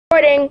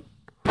recording.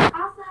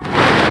 Awesome.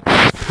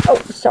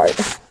 Oh, sorry.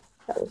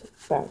 That was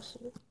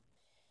embarrassing.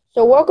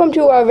 So welcome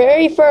to our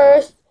very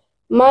first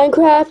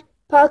Minecraft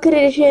Pocket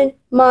Edition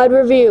mod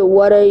review.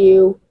 What are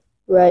you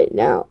right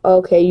now?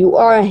 Okay, you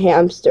are a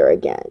hamster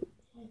again.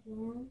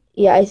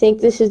 Yeah, I think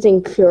this is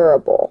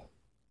incurable.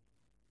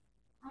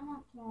 I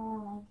don't care,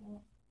 I like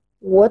it.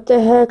 What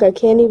the heck? I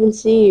can't even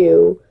see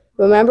you.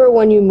 Remember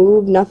when you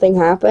moved, nothing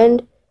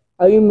happened?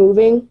 Are you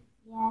moving?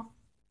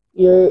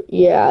 Yes.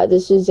 Yeah,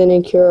 this is an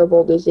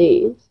incurable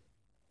disease.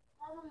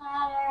 Doesn't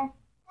matter.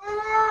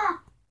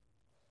 Ah!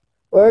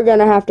 We're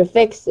gonna have to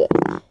fix it.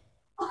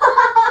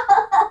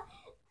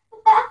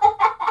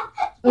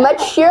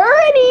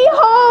 Maturity,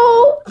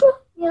 Hope!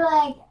 You're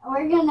like,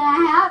 we're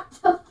gonna have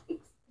to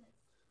fix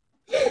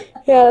it.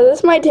 Yeah,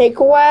 this might take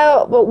a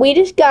while, but we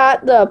just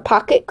got the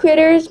Pocket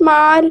Critters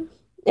mod,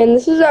 and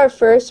this is our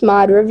first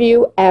mod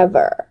review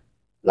ever.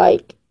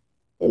 Like,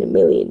 in a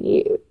million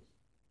years.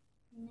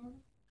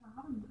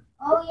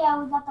 Oh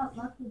yeah, we got that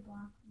lucky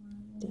block.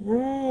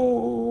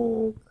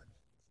 Dang.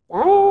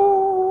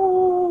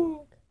 Dang.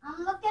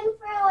 I'm looking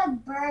for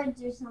like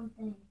birds or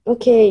something.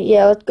 Okay,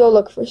 yeah, let's go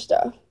look for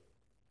stuff.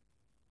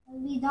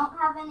 We don't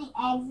have any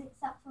eggs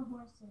except for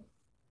horses.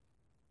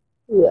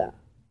 Yeah.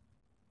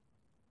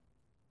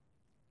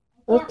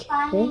 I can't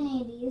find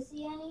any. Do you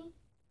see any?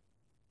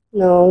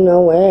 No,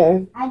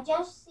 nowhere. I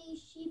just see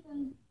sheep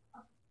and a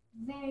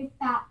very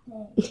fat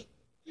pig.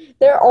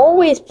 They're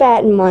always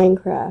fat in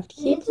Minecraft.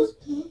 It's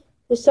just pink.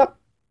 There's some...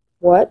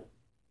 What?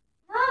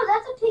 No,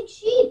 that's a pig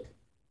sheep.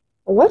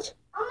 What?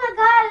 Oh my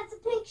god, it's a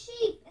pink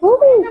sheep. It's Oh. a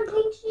random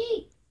pink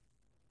sheep.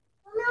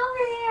 Come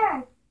over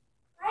here.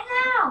 Right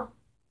now.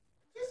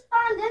 Just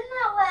spawned in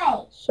that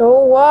way.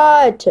 So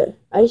what?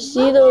 I see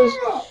Look those...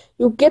 at it.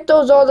 You get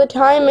those all the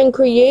time in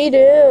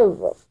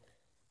creative.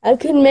 I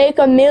can make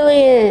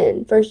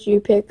 1,000,000. First you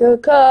pick a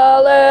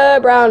color,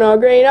 brown or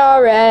green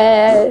or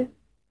red.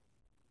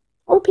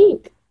 Or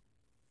pink.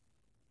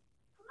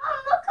 Come on,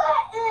 look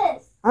at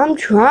this. I'm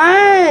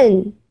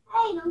trying.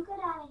 Hey, don't get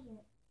out of here.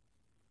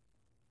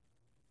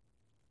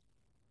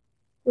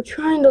 We're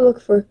trying to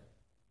look for...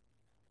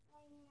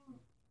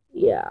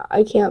 Yeah,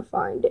 I can't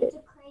find It's it.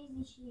 a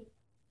crazy sheep.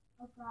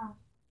 Oh god.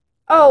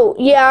 Oh,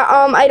 yeah,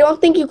 I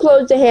don't think you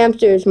closed the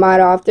hamsters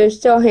mod off. There's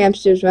still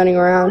hamsters running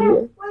around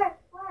here. Where?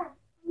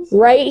 Let me see.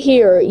 Right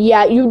here.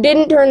 Yeah, you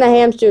didn't turn the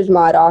hamsters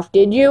mod off,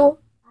 did you?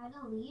 I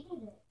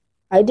deleted it.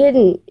 I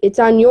didn't. It's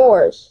on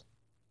yours.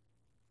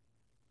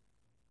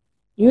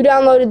 You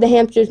downloaded the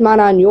hamsters mod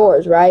on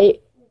yours,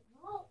 right? Wait,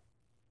 what?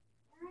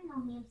 There are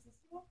no hamsters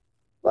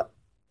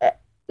here.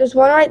 There's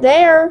one right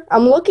there.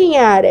 I'm looking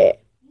at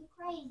it. You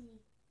crazy.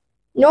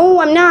 No,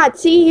 I'm not.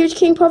 See, here's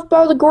King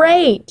Puffball the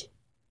Great.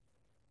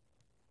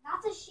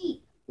 That's a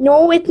sheep.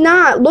 No, it's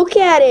not. Look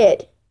at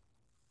it.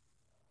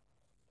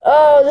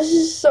 Oh, this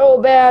is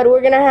so bad.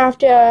 We're gonna have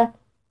to...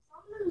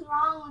 Something's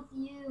wrong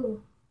with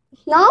you.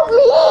 Not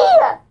me!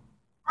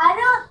 I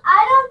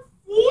don't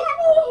see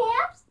any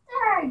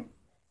hamsters.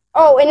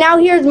 Oh, and now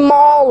here's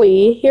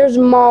Molly. Here's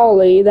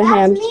Molly, the That's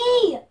hamster.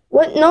 me.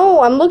 What?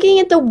 No, I'm looking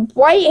at the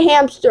white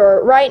hamster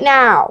right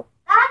now.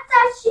 That's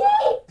a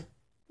sheep.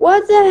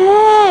 What the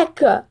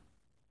heck?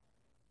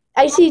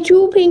 I see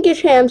two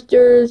pinkish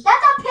hamsters.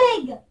 That's a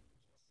pig.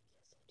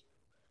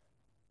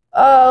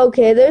 Oh,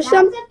 okay, there's That's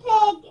some...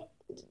 a pig.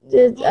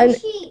 Is, And a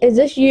sheep. is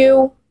this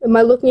you? Am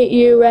I looking at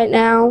you right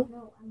now?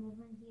 No, I'm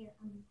over here.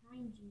 I'm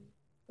behind you.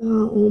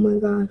 Oh my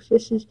gosh,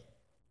 this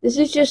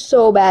is just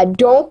so bad.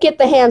 Don't get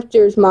the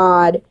hamsters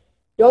mod.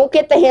 Don't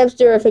get the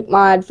hamsterific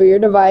mod for your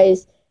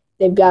device.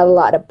 They've got a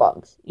lot of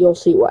bugs. You'll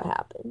see what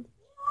happens.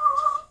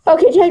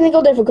 Okay,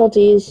 technical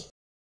difficulties.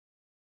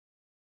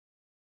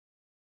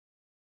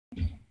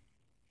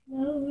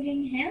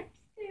 Floating hamster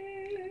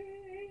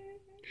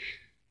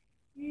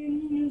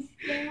in the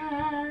sky.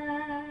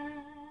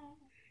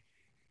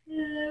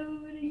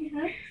 Floating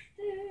hamster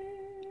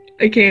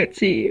I can't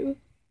see you.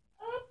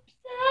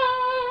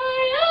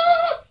 upside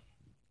up.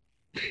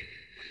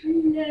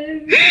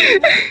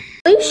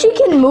 At least she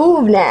can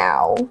move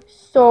now.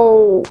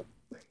 So,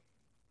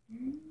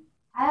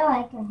 I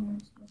like a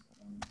hamster.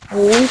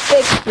 we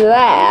fixed I'm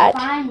that.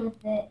 fine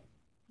with it.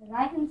 Because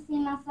I can see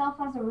myself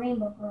as a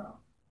rainbow girl.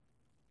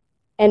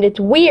 And it's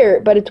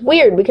weird, but it's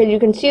weird because you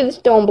can see the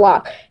stone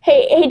block.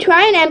 Hey,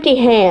 try an empty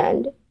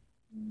hand.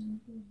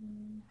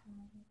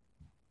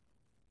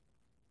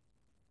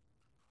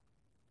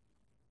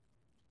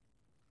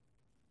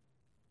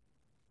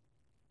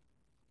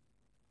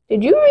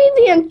 Did you read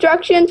the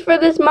instructions for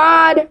this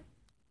mod?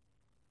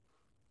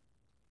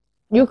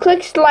 You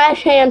click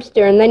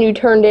 /hamster and then you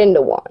turned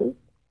into one.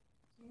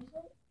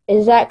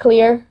 Is that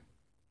clear?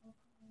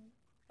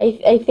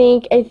 I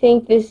think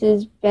this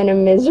has been a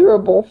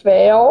miserable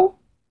fail.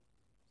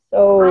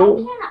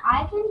 So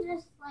I can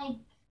just like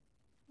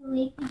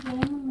delete the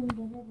game and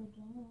then get it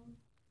again.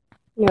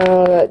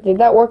 no, did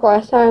that work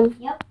last time?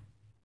 Yep.